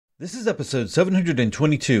This is episode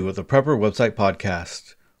 722 of the Prepper Website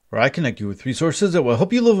Podcast, where I connect you with resources that will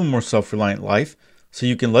help you live a more self-reliant life so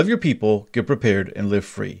you can love your people, get prepared, and live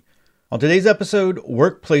free. On today's episode,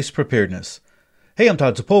 Workplace Preparedness. Hey, I'm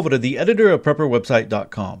Todd Sepulveda, the editor of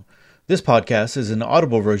PrepperWebsite.com. This podcast is an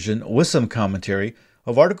audible version with some commentary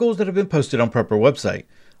of articles that have been posted on Prepper Website,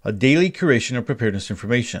 a daily curation of preparedness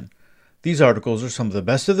information. These articles are some of the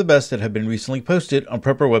best that have been recently posted on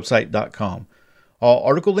PrepperWebsite.com. All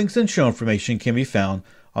article links and show information can be found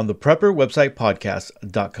on the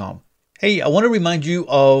PrepperWebsitePodcast.com. Hey, I want to remind you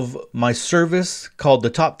of my service called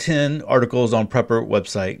the Top 10 Articles on Prepper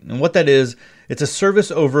Website. And what that is, it's a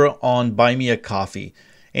service over on Buy Me a Coffee.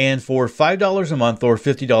 And for $5 a month or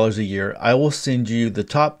 $50 a year, I will send you the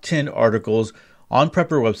top 10 articles on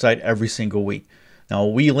Prepper Website every single week. Now,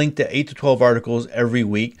 we link to 8 to 12 articles every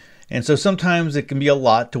week. And so sometimes it can be a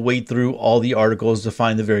lot to wade through all the articles to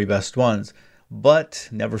find the very best ones. But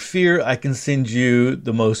never fear, I can send you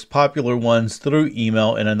the most popular ones through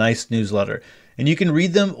email in a nice newsletter. And you can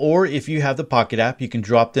read them, or if you have the Pocket app, you can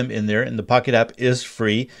drop them in there. And the Pocket app is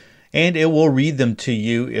free, and it will read them to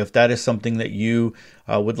you if that is something that you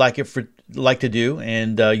would like to do,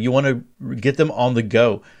 and you want to get them on the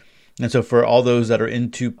go. And so for all those that are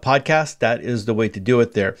into podcasts, that is the way to do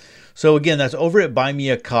it there. So again, that's over at Buy Me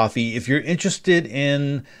a Coffee. If you're interested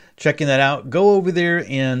in checking that out, go over there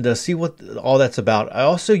and see what all that's about. I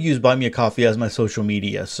also use Buy Me a Coffee as my social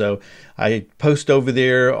media. So I post over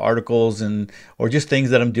there articles or just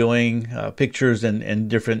things that I'm doing, pictures and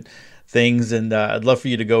different things. And I'd love for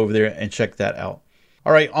you to go over there and check that out.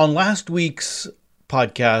 All right. On last week's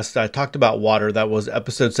podcast, I talked about water. That was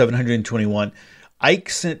episode 721.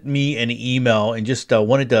 Ike sent me an email and just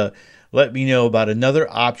wanted to let me know about another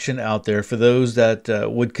option out there for those that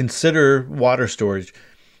would consider water storage.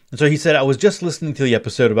 And so he said, I was just listening to the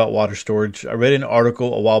episode about water storage. I read an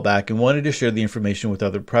article a while back and wanted to share the information with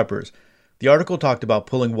other preppers. The article talked about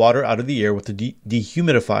pulling water out of the air with a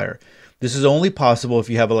dehumidifier. This is only possible if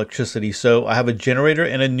you have electricity. So I have a generator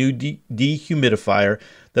and a new dehumidifier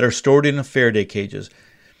that are stored in Faraday cages.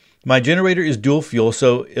 My generator is dual fuel,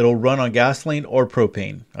 so it'll run on gasoline or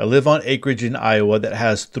propane. I live on acreage in Iowa that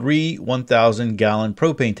has 3 1,000-gallon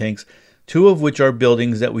propane tanks, 2 of which are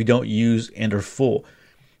buildings that we don't use and are full.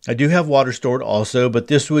 I do have water stored also, but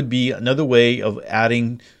this would be another way of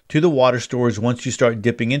adding to the water storage once you start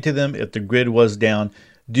dipping into them if the grid was down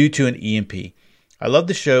due to an EMP. I love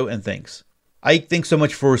the show and thanks. Ike, thanks so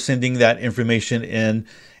much for sending that information in.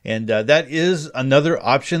 And that is another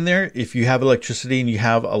option there. If you have electricity and you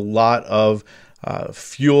have a lot of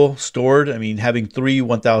fuel stored, I mean, having 3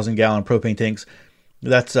 1,000-gallon propane tanks,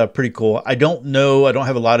 that's pretty cool. I don't know. I don't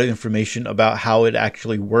have a lot of information about how it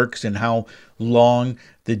actually works and how long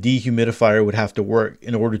the dehumidifier would have to work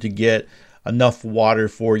in order to get enough water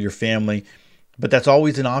for your family. But that's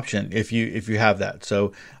always an option if you have that.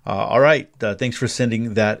 So, all right. Thanks for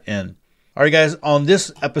sending that in. All right, guys, on this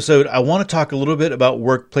episode, I want to talk a little bit about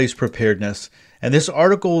workplace preparedness. And this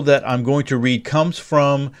article that I'm going to read comes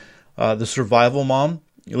from the Survival Mom,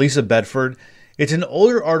 Lisa Bedford. It's an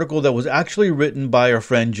older article that was actually written by our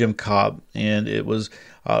friend Jim Cobb. And it was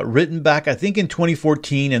written back, I think, in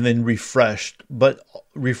 2014 and then refreshed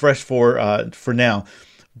for now.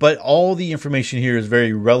 But all the information here is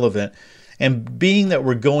very relevant. And being that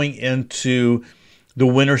we're going into the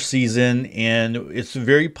winter season, and it's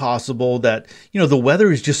very possible that, the weather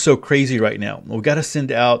is just so crazy right now. We've got to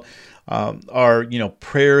send out our,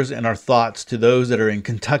 prayers and our thoughts to those that are in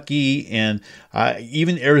Kentucky and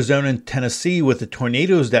even Arizona and Tennessee with the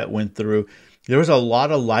tornadoes that went through. There was a lot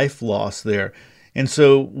of life loss there. And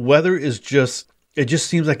so weather is it just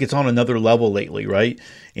seems like it's on another level lately, right?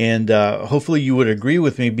 And hopefully you would agree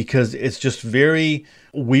with me because it's just very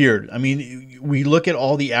weird. I mean, we look at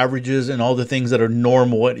all the averages and all the things that are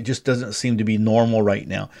normal. It just doesn't seem to be normal right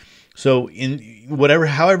now. So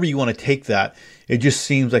however you want to take that, it just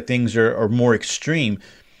seems like things are more extreme.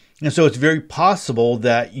 And so it's very possible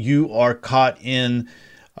that you are caught in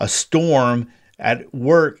a storm at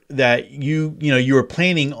work that you were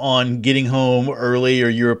planning on getting home early or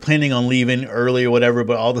you were planning on leaving early or whatever,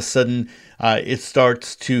 but all of a sudden it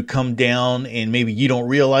starts to come down and maybe you don't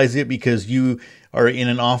realize it because you are in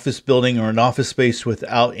an office building or an office space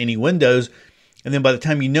without any windows. And then by the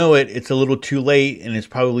time you know it, it's a little too late and it's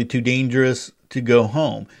probably too dangerous to go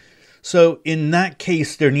home. So in that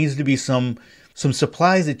case, there needs to be some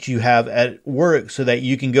supplies that you have at work so that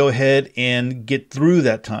you can go ahead and get through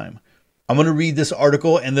that time. I'm going to read this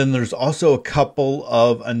article, and then there's also a couple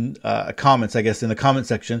of comments, I guess, in the comment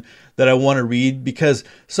section that I want to read because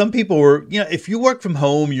some people were, if you work from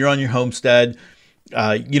home, you're on your homestead,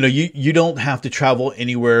 You don't have to travel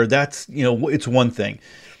anywhere. That's, it's one thing.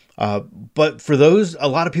 But for those, a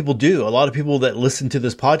lot of people do. A lot of people that listen to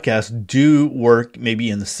this podcast do work maybe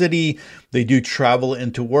in the city. They do travel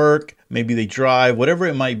into work. Maybe they drive, whatever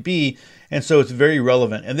it might be. And so it's very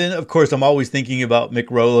relevant. And then, of course, I'm always thinking about Mick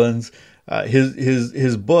Rowland's,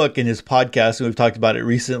 his book and his podcast. And we've talked about it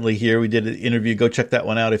recently here. We did an interview. Go check that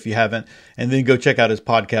one out if you haven't. And then go check out his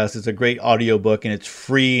podcast. It's a great audio book and it's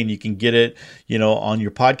free and you can get it, on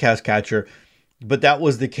your podcast catcher. But that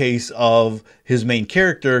was the case of his main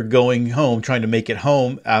character going home, trying to make it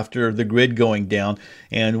home after the grid going down.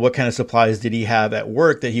 And what kind of supplies did he have at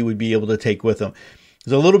work that he would be able to take with him?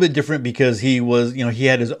 It's a little bit different because he was, he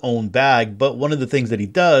had his own bag. But one of the things that he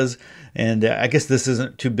does, and I guess this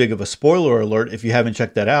isn't too big of a spoiler alert if you haven't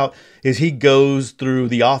checked that out, is he goes through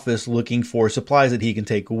the office looking for supplies that he can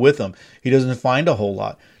take with him. He doesn't find a whole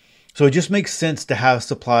lot. So it just makes sense to have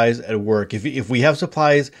supplies at work. If we have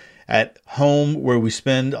supplies at home where we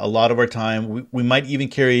spend a lot of our time, we might even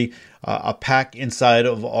carry a pack inside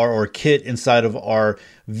of or kit inside of our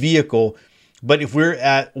vehicle. But if we're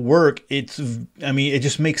at work, it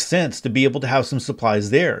just makes sense to be able to have some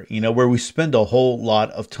supplies there, where we spend a whole lot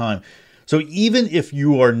of time. So even if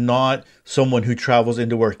you are not someone who travels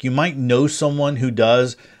into work, you might know someone who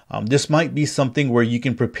does. This might be something where you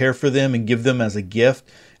can prepare for them and give them as a gift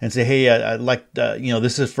and say, hey, I'd like,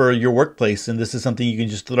 this is for your workplace. And this is something you can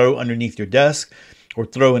just throw underneath your desk or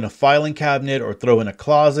throw in a filing cabinet or throw in a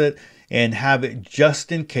closet and have it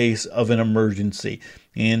just in case of an emergency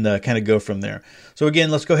and kind of go from there. So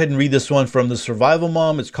again, let's go ahead and read this one from the Survival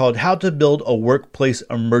Mom. It's called How to Build a Workplace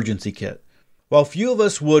Emergency Kit. While few of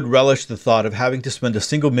us would relish the thought of having to spend a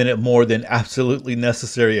single minute more than absolutely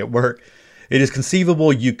necessary at work, it is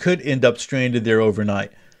conceivable you could end up stranded there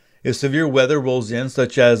overnight. If severe weather rolls in,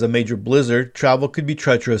 such as a major blizzard, travel could be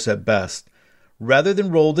treacherous at best. Rather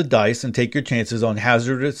than roll the dice and take your chances on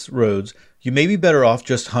hazardous roads, you may be better off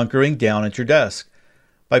just hunkering down at your desk.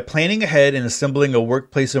 By planning ahead and assembling a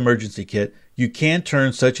workplace emergency kit, you can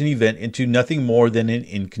turn such an event into nothing more than an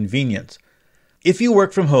inconvenience. If you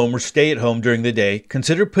work from home or stay at home during the day,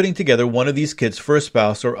 consider putting together one of these kits for a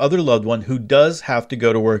spouse or other loved one who does have to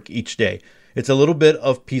go to work each day. It's a little bit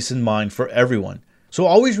of peace of mind for everyone. So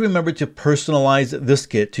always remember to personalize this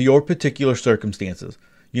kit to your particular circumstances.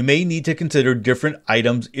 You may need to consider different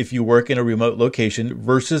items if you work in a remote location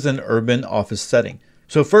versus an urban office setting.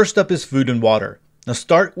 So first up is food and water. Now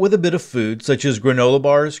start with a bit of food such as granola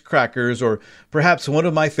bars, crackers, or perhaps one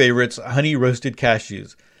of my favorites, honey roasted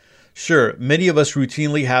cashews. Sure, many of us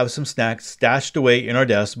routinely have some snacks stashed away in our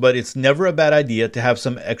desks, but it's never a bad idea to have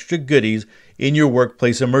some extra goodies in your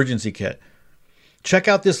workplace emergency kit. Check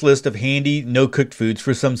out this list of handy, no-cooked foods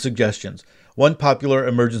for some suggestions. One popular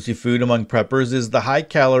emergency food among preppers is the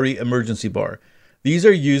high-calorie emergency bar. These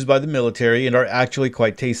are used by the military and are actually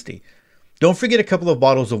quite tasty. Don't forget a couple of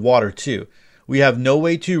bottles of water, too. We have no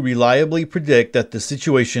way to reliably predict that the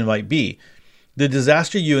situation might be. The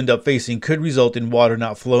disaster you end up facing could result in water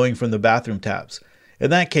not flowing from the bathroom taps.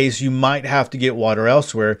 In that case, you might have to get water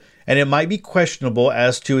elsewhere, and it might be questionable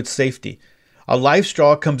as to its safety. A life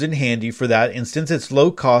straw comes in handy for that, and since it's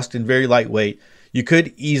low cost and very lightweight, you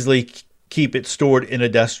could easily keep it stored in a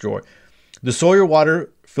desk drawer. The Sawyer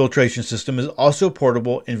water filtration system is also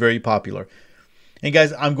portable and very popular. And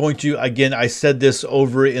guys, I'm going to, again, I said this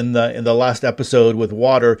over in the last episode with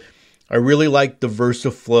water. I really like the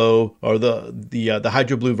VersaFlow or the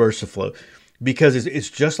Hydro Blue VersaFlow because it's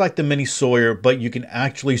just like the mini Sawyer, but you can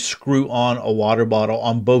actually screw on a water bottle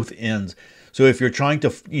on both ends. So if you're trying to,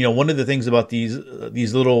 one of the things about these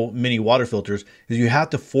little mini water filters is you have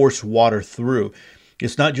to force water through.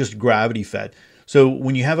 It's not just gravity fed. So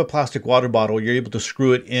when you have a plastic water bottle, you're able to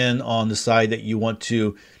screw it in on the side that you want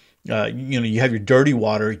to, you have your dirty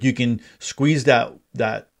water. You can squeeze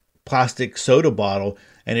that plastic soda bottle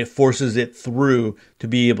and it forces it through to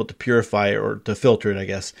be able to purify it or to filter it, I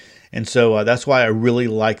guess. And so that's why I really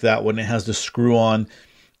like that when it has the screw on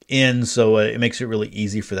in. So it makes it really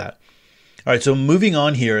easy for that. All right, so moving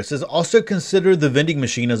on here, it says also consider the vending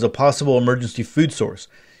machine as a possible emergency food source.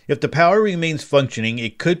 If the power remains functioning,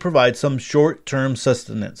 it could provide some short-term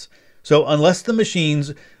sustenance. So unless the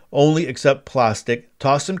machines only accept plastic,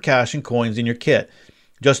 toss some cash and coins in your kit.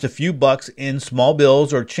 Just a few bucks in small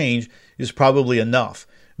bills or change is probably enough.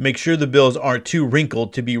 Make sure the bills aren't too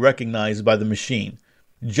wrinkled to be recognized by the machine.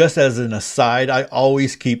 Just as an aside, I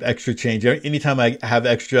always keep extra change. Anytime I have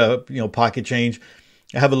extra, pocket change,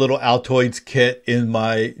 I have a little Altoids kit in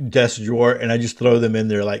my desk drawer, and I just throw them in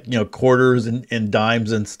there, like, quarters and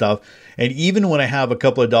dimes and stuff. And even when I have a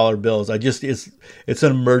couple of dollar bills, it's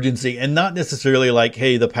an emergency, and not necessarily like,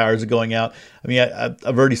 hey, the power's going out. I mean, I've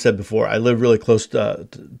already said before, I live really close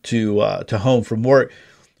to home from work.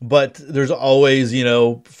 But there's always,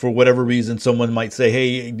 for whatever reason, someone might say,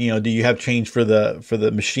 hey, do you have change for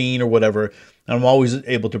the machine or whatever? And I'm always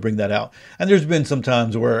able to bring that out. And there's been some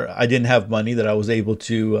times where I didn't have money that I was able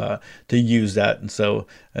to use that. And so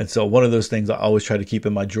one of those things I always try to keep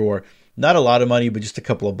in my drawer. Not a lot of money, but just a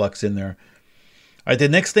couple of bucks in there. All right, the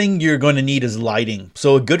next thing you're going to need is lighting.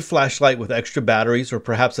 So a good flashlight with extra batteries, or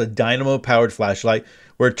perhaps a dynamo-powered flashlight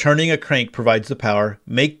where turning a crank provides the power,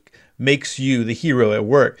 makes you the hero at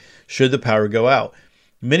work should the power go out.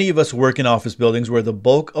 Many of us work in office buildings where the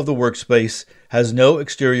bulk of the workspace has no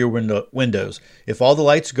exterior windows. If all the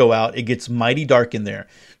lights go out, it gets mighty dark in there.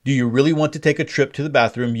 Do you really want to take a trip to the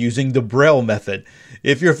bathroom using the Braille method?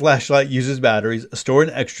 If your flashlight uses batteries, store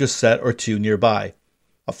an extra set or two nearby.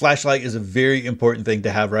 A flashlight is a very important thing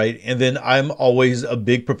to have, right? And then I'm always a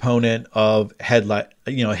big proponent of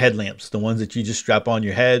headlamps, the ones that you just strap on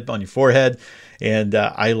your head, on your forehead. And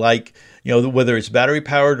I like, whether it's battery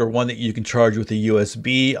powered or one that you can charge with a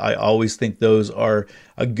USB. I always think those are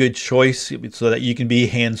a good choice so that you can be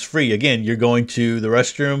hands-free. Again, you're going to the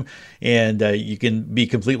restroom and you can be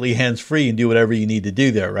completely hands-free and do whatever you need to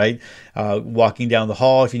do there, right? Walking down the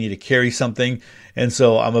hall if you need to carry something. And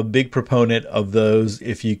so I'm a big proponent of those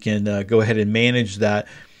if you can go ahead and manage that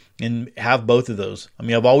and have both of those. I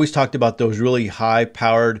mean, I've always talked about those really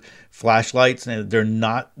high-powered flashlights, and they're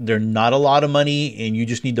not a lot of money, and you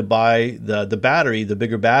just need to buy the battery, the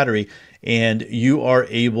bigger battery, and you are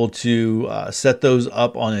able to set those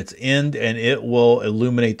up on its end, and it will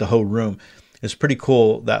illuminate the whole room. It's pretty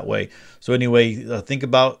cool that way. So anyway, think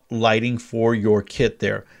about lighting for your kit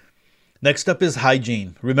there. Next up is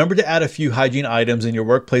hygiene. Remember to add a few hygiene items in your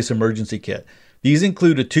workplace emergency kit. These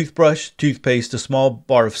include a toothbrush, toothpaste, a small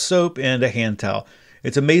bar of soap, and a hand towel.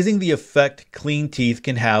 It's amazing the effect clean teeth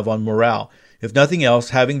can have on morale. If nothing else,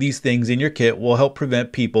 having these things in your kit will help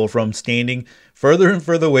prevent people from standing further and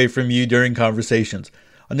further away from you during conversations.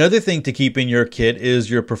 Another thing to keep in your kit is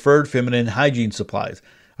your preferred feminine hygiene supplies.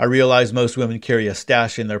 I realize most women carry a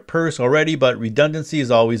stash in their purse already, but redundancy is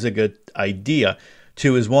always a good idea.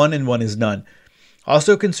 2 is 1 and 1 is none.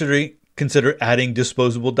 Also consider adding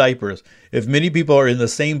disposable diapers. If many people are in the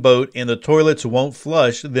same boat and the toilets won't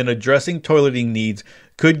flush, then addressing toileting needs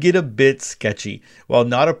could get a bit sketchy. While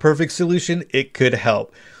not a perfect solution, it could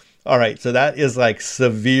help. All right, so that is like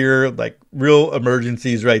severe, like real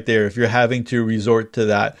emergencies right there if you're having to resort to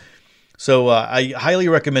that. So I highly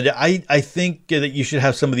recommend it. I think that you should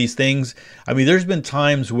have some of these things. I mean, there's been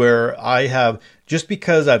times where I have, just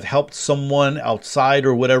because I've helped someone outside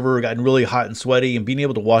or whatever, gotten really hot and sweaty, and being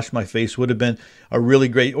able to wash my face would have been a really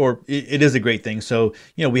great, or it is a great thing. So,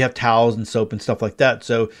 we have towels and soap and stuff like that.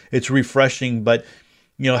 So it's refreshing, but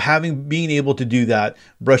being able to do that,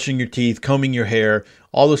 brushing your teeth, combing your hair,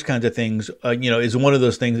 all those kinds of things, is one of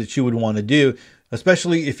those things that you would want to do,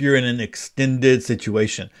 especially if you're in an extended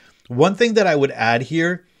situation. One thing that I would add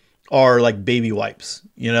here are like baby wipes,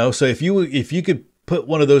 so if you could put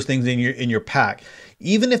one of those things in your pack,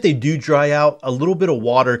 even if they do dry out, a little bit of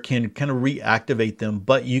water can kind of reactivate them,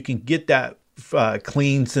 but you can get that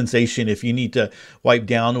clean sensation if you need to wipe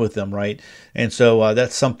down with them, right? And so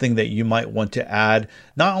that's something that you might want to add.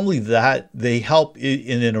 Not only that, they help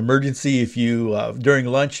in an emergency. If you during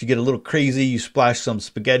lunch you get a little crazy, you splash some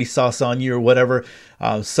spaghetti sauce on you or whatever.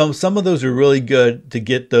 Some of those are really good to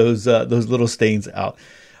get those little stains out.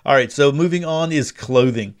 All right, so moving on is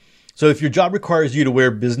clothing. So if your job requires you to wear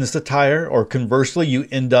business attire, or conversely, you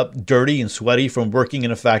end up dirty and sweaty from working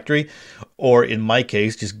in a factory, or in my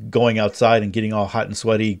case, just going outside and getting all hot and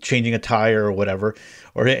sweaty, changing a tire or whatever,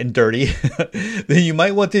 and dirty, then you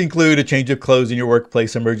might want to include a change of clothes in your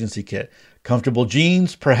workplace emergency kit. Comfortable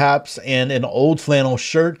jeans, perhaps, and an old flannel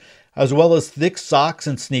shirt, as well as thick socks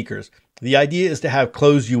and sneakers. The idea is to have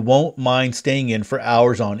clothes you won't mind staying in for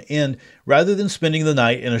hours on end, rather than spending the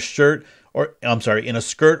night in a skirt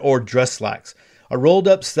or dress slacks. A rolled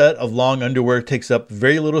up set of long underwear takes up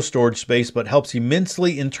very little storage space, but helps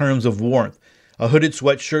immensely in terms of warmth. A hooded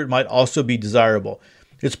sweatshirt might also be desirable.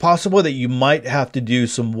 It's possible that you might have to do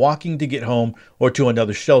some walking to get home or to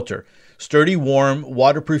another shelter. Sturdy, warm,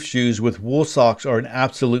 waterproof shoes with wool socks are an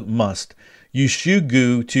absolute must. Use shoe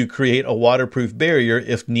goo to create a waterproof barrier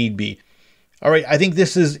if need be. All right, I think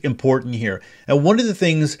this is important here. And one of the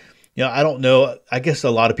things, I don't know, I guess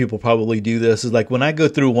a lot of people probably do this, is like when I go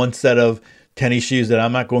through one set of tennis shoes that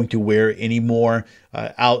I'm not going to wear anymore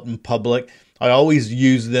out in public, I always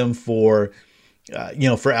use them for,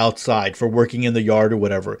 for outside, for working in the yard or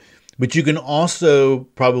whatever. But you can also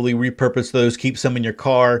probably repurpose those, keep some in your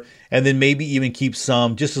car, and then maybe even keep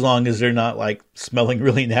some, just as long as they're not like smelling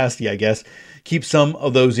really nasty, I guess, keep some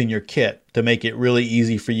of those in your kit to make it really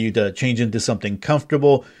easy for you to change into something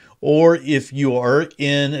comfortable. Or if you are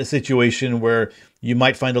in a situation where you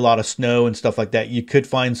might find a lot of snow and stuff like that, you could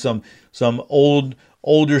find some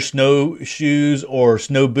older snow shoes or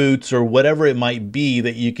snow boots or whatever it might be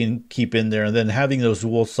that you can keep in there. And then having those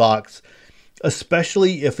wool socks,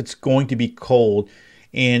 especially if it's going to be cold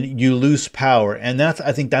and you lose power. And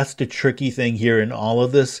I think that's the tricky thing here in all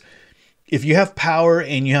of this. If you have power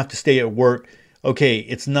and you have to stay at work, okay,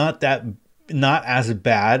 it's not as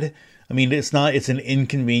bad. I mean, it's an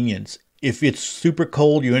inconvenience. If it's super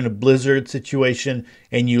cold, you're in a blizzard situation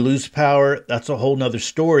and you lose power, that's a whole nother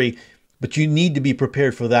story. But you need to be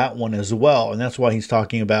prepared for that one as well. And that's why he's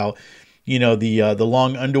talking about, the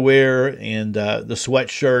long underwear and the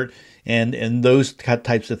sweatshirt and those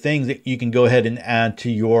types of things that you can go ahead and add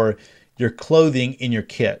to your clothing in your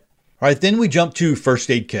kit. All right, then we jump to first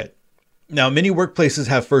aid kit. Now, many workplaces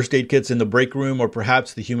have first aid kits in the break room or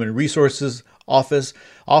perhaps the human resources office.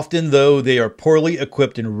 Often, though, they are poorly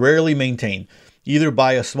equipped and rarely maintained. Either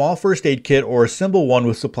buy a small first aid kit or assemble one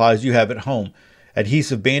with supplies you have at home.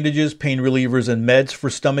 Adhesive bandages, pain relievers, and meds for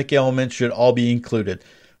stomach ailments should all be included.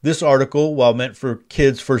 This article, while meant for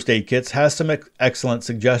kids' first aid kits, has some excellent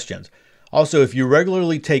suggestions. Also, if you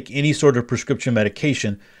regularly take any sort of prescription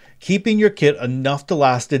medication, keeping your kit enough to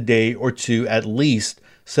last a day or two at least.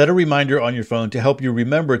 Set a reminder on your phone to help you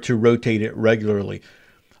remember to rotate it regularly.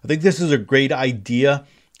 I think this is a great idea.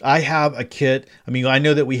 I have a kit. I mean, I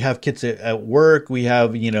know that we have kits at work. We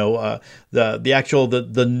have, the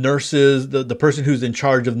nurses, the person who's in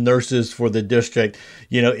charge of nurses for the district,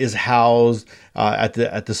 is housed at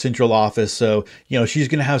the central office. So, she's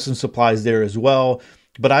going to have some supplies there as well.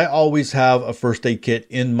 But I always have a first aid kit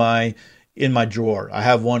in my drawer. I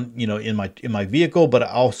have one, in my vehicle, but I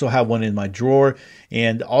also have one in my drawer,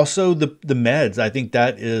 and also the meds. I think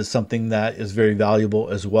that is something that is very valuable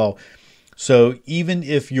as well. So even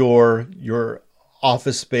if your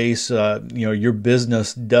office space, your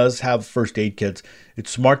business does have first aid kits, it's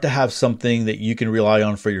smart to have something that you can rely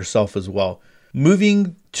on for yourself as well.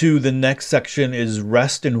 Moving to the next section is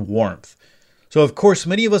rest and warmth. So, of course,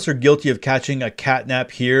 many of us are guilty of catching a cat nap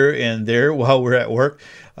here and there while we're at work.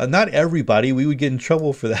 Not everybody, we would get in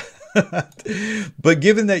trouble for that. But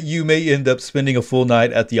given that you may end up spending a full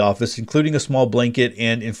night at the office, including a small blanket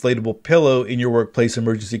and inflatable pillow in your workplace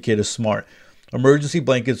emergency kit is smart. Emergency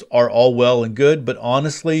blankets are all well and good, but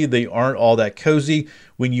honestly, they aren't all that cozy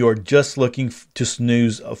when you are just looking to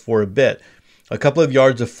snooze for a bit. A couple of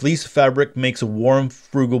yards of fleece fabric makes a warm,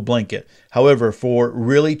 frugal blanket. However, for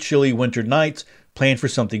really chilly winter nights, plan for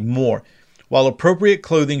something more. While appropriate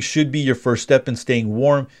clothing should be your first step in staying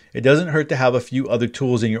warm, it doesn't hurt to have a few other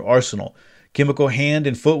tools in your arsenal. Chemical hand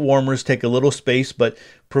and foot warmers take a little space but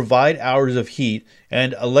provide hours of heat,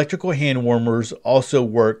 and electrical hand warmers also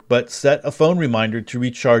work, but set a phone reminder to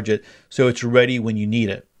recharge it so it's ready when you need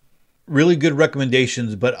it. Really good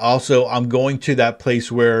recommendations, but also I'm going to that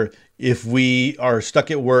place where if we are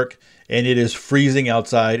stuck at work and it is freezing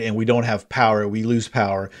outside and we don't have power, we lose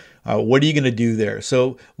power, what are you going to do there?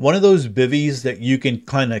 So one of those bivvies that you can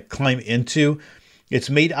kind of climb into, it's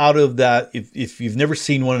made out of that, if you've never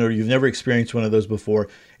seen one or you've never experienced one of those before,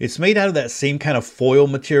 it's made out of that same kind of foil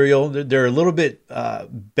material. They're a little bit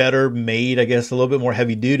better made, I guess, a little bit more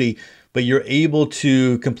heavy duty, but you're able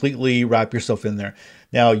to completely wrap yourself in there.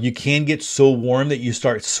 Now, you can get so warm that you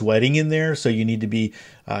start sweating in there, so you need to be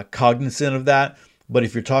cognizant of that. But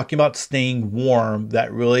if you're talking about staying warm,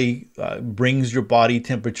 that really brings your body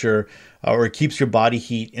temperature or keeps your body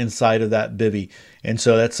heat inside of that bivvy. And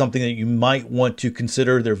so that's something that you might want to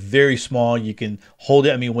consider. They're very small. You can hold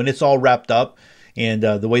it. I mean, when it's all wrapped up and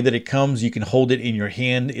the way that it comes, you can hold it in your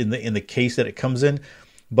hand in the case that it comes in.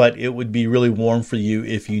 But it would be really warm for you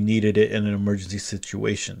if you needed it in an emergency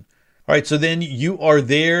situation. All right, so then you are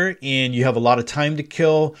there and you have a lot of time to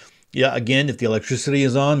kill. Yeah, again, if the electricity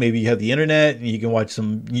is on, maybe you have the internet and you can watch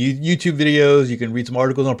some YouTube videos, you can read some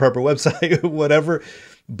articles on Prepper website, whatever.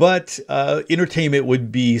 But entertainment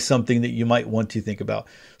would be something that you might want to think about.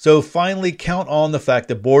 So finally, count on the fact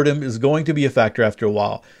that boredom is going to be a factor after a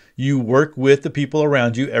while. You work with the people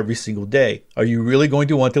around you every single day. Are you really going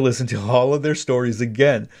to want to listen to all of their stories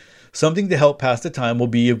again? Something to help pass the time will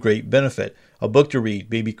be of great benefit. A book to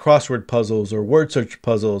read, maybe crossword puzzles or word search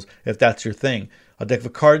puzzles, if that's your thing. A deck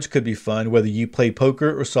of cards could be fun, whether you play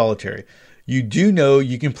poker or solitary. You do know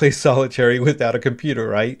you can play solitary without a computer,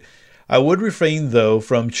 right? I would refrain, though,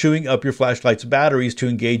 from chewing up your flashlight's batteries to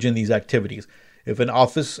engage in these activities. If an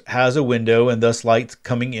office has a window and thus lights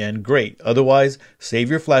coming in, great. Otherwise, save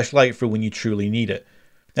your flashlight for when you truly need it.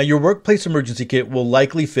 Now, your workplace emergency kit will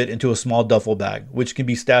likely fit into a small duffel bag, which can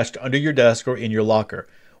be stashed under your desk or in your locker.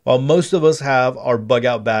 While most of us have our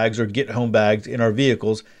bug-out bags or get-home bags in our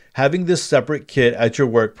vehicles, having this separate kit at your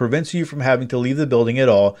work prevents you from having to leave the building at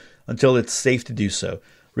all until it's safe to do so.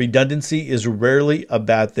 Redundancy is rarely a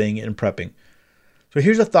bad thing in prepping. So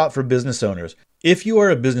here's a thought for business owners. If you are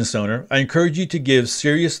a business owner, I encourage you to give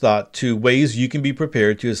serious thought to ways you can be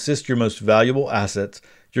prepared to assist your most valuable assets,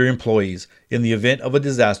 your employees, in the event of a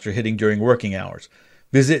disaster hitting during working hours.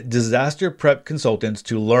 Visit disaster prep consultants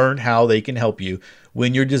to learn how they can help you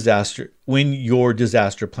when you're disaster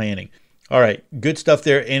planning. All right, good stuff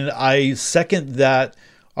there. And I second that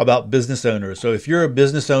about business owners. So if you're a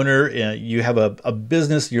business owner, you have a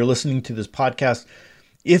business, you're listening to this podcast,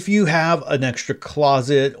 if you have an extra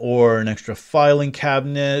closet or an extra filing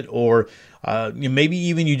cabinet, or maybe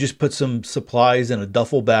even you just put some supplies in a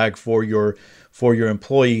duffel bag for your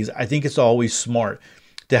employees, I think it's always smart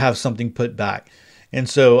to have something put back. And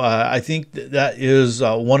so I think that is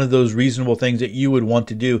one of those reasonable things that you would want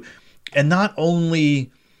to do. And not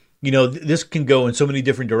only, this can go in so many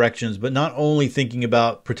different directions, but not only thinking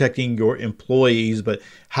about protecting your employees, but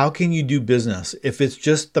how can you do business? If it's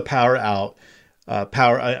just the power outage,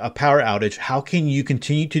 how can you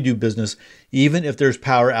continue to do business even if there's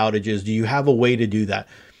power outages? Do you have a way to do that?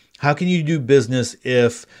 How can you do business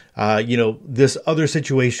if this other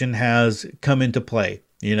situation has come into play?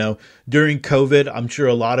 During COVID, I'm sure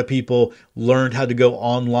a lot of people learned how to go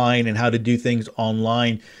online and how to do things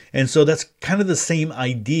online. And so that's kind of the same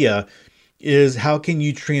idea, is how can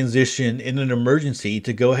you transition in an emergency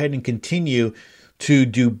to go ahead and continue to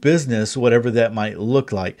do business, whatever that might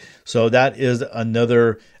look like. So that is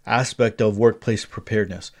another aspect of workplace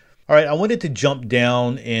preparedness. All right, I wanted to jump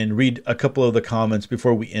down and read a couple of the comments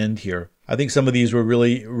before we end here. I think some of these were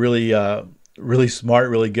really smart,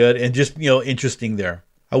 really good, and just, interesting there.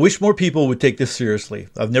 I wish more people would take this seriously.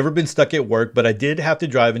 I've never been stuck at work, but I did have to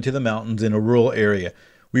drive into the mountains in a rural area.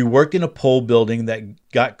 We worked in a pole building that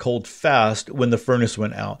got cold fast when the furnace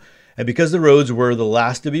went out. And because the roads were the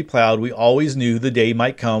last to be plowed, we always knew the day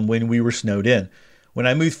might come when we were snowed in. When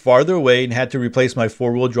I moved farther away and had to replace my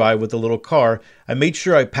four-wheel drive with a little car, I made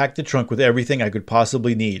sure I packed the trunk with everything I could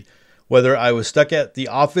possibly need. Whether I was stuck at the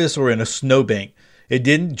office or in a snowbank, it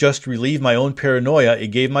didn't just relieve my own paranoia, it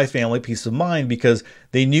gave my family peace of mind because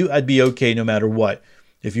they knew I'd be okay no matter what.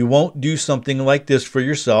 If you won't do something like this for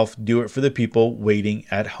yourself, do it for the people waiting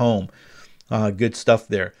at home. Good stuff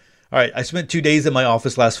there. All right, I spent 2 days at my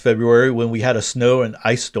office last February when we had a snow and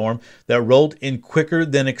ice storm that rolled in quicker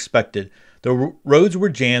than expected. The roads were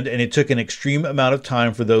jammed and it took an extreme amount of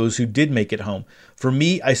time for those who did make it home. For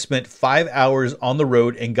me, I spent 5 hours on the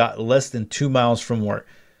road and got less than 2 miles from work.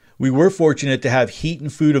 We were fortunate to have heat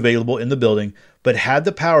and food available in the building, but had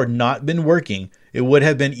the power not been working, it would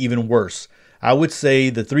have been even worse. I would say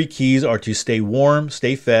the 3 keys are to stay warm,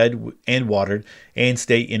 stay fed and watered, and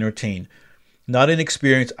stay entertained. Not an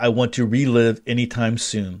experience I want to relive anytime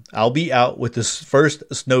soon. I'll be out with the first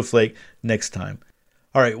snowflake next time.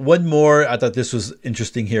 All right, one more. I thought this was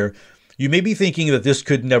interesting here. You may be thinking that this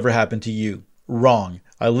could never happen to you. Wrong.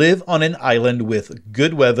 I live on an island with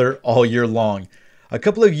good weather all year long. A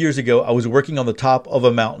couple of years ago, I was working on the top of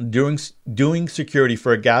a mountain doing security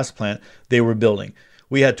for a gas plant they were building.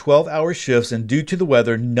 We had 12-hour shifts, and due to the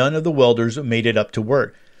weather, none of the welders made it up to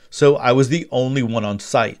work. So I was the only one on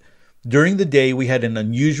site. During the day, we had an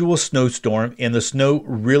unusual snowstorm, and the snow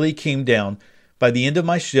really came down. By the end of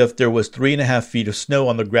my shift, there was 3.5 feet of snow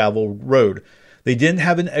on the gravel road. They didn't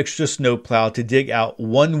have an extra snow plow to dig out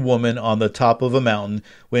one woman on the top of a mountain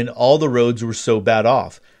when all the roads were so bad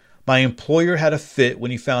off. My employer had a fit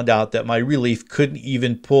when he found out that my relief couldn't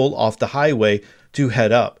even pull off the highway to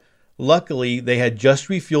head up. Luckily, they had just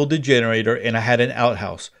refueled the generator and I had an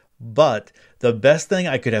outhouse. But the best thing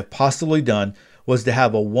I could have possibly done was to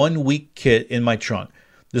have a 1-week kit in my trunk.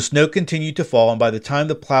 The snow continued to fall, and by the time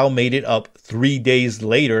the plow made it up 3 days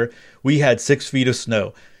later, we had 6 feet of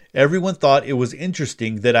snow. Everyone thought it was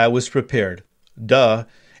interesting that I was prepared. Duh.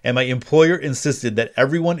 And my employer insisted that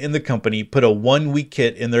everyone in the company put a 1-week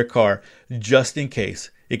kit in their car just in case.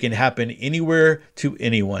 It can happen anywhere to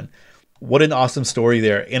anyone. What an awesome story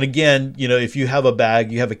there. And again, if you have a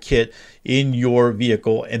bag, you have a kit in your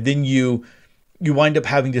vehicle, and then you you wind up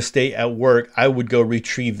having to stay at work, I would go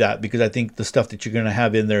retrieve that, because I think the stuff that you're going to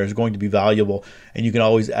have in there is going to be valuable, and you can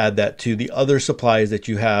always add that to the other supplies that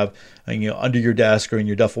you have, under your desk or in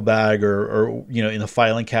your duffel bag, or in a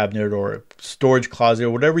filing cabinet or a storage closet or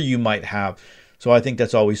whatever you might have. So I think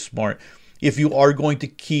that's always smart. If you are going to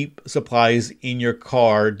keep supplies in your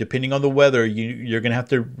car, depending on the weather, you're going to have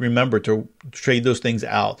to remember to trade those things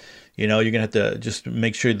out. You're going to have to just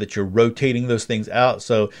make sure that you're rotating those things out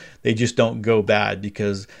so they just don't go bad,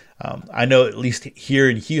 because I know at least here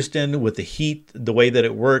in Houston with the heat, the way that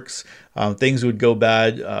it works, things would go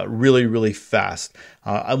bad really, really fast.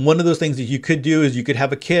 And one of those things that you could do is you could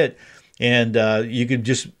have a kit. And you could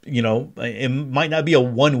just, it might not be a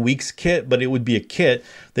 1 week's kit, but it would be a kit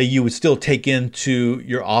that you would still take into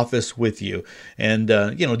your office with you. And,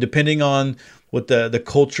 depending on what the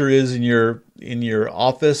culture is in your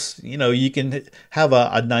office, you can have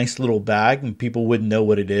a nice little bag and people wouldn't know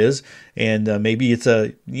what it is. And maybe it's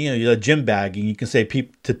a gym bag, and you can say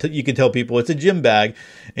you can tell people it's a gym bag,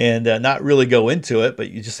 and not really go into it, but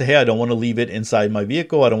you just say, hey, I don't want to leave it inside my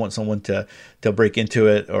vehicle. I don't want someone to break into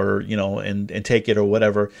it, or and take it or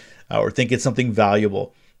whatever, or think it's something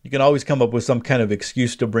valuable. You can always come up with some kind of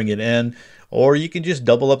excuse to bring it in, or you can just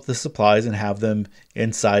double up the supplies and have them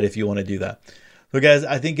inside if you want to do that. So guys,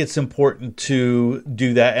 I think it's important to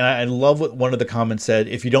do that. And I love what one of the comments said: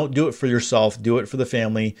 if you don't do it for yourself, do it for the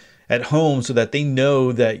family at home, so that they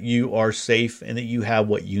know that you are safe and that you have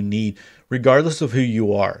what you need, regardless of who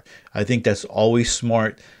you are. I think that's always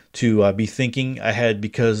smart to be thinking ahead,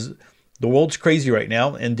 because the world's crazy right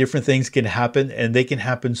now and different things can happen, and they can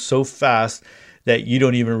happen so fast that you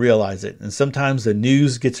don't even realize it. And sometimes the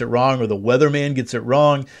news gets it wrong, or the weatherman gets it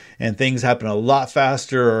wrong, and things happen a lot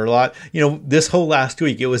faster, or this whole last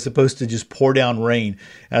week, it was supposed to just pour down rain.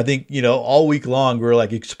 And I think, all week long, we were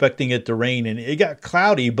like expecting it to rain, and it got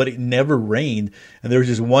cloudy, but it never rained. And there was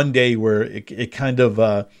just one day where it kind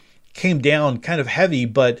of came down kind of heavy,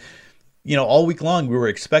 but all week long we were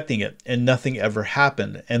expecting it, and nothing ever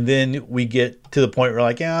happened. And then we get to the point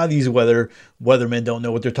where these weathermen don't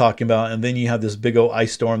know what they're talking about. And then you have this big old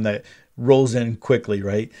ice storm that rolls in quickly,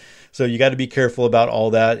 right? So you got to be careful about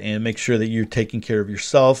all that and make sure that you're taking care of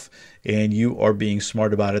yourself and you are being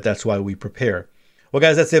smart about it. That's why we prepare. Well,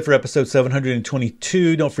 guys, that's it for episode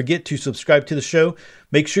 722. Don't forget to subscribe to the show.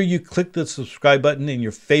 Make sure you click the subscribe button in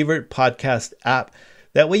your favorite podcast app.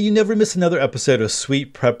 That way you never miss another episode of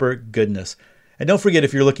Sweet Prepper Goodness. And don't forget,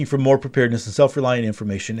 if you're looking for more preparedness and self-reliant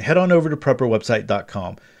information, head on over to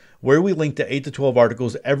prepperwebsite.com, where we link to 8 to 12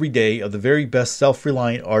 articles every day of the very best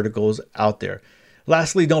self-reliant articles out there.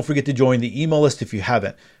 Lastly, don't forget to join the email list if you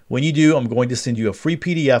haven't. When you do, I'm going to send you a free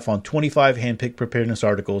PDF on 25 handpicked preparedness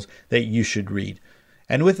articles that you should read.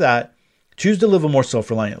 And with that, choose to live a more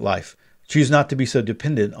self-reliant life. Choose not to be so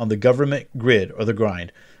dependent on the government, grid, or the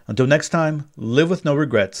grind. Until next time, live with no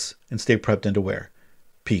regrets and stay prepped and aware.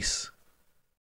 Peace.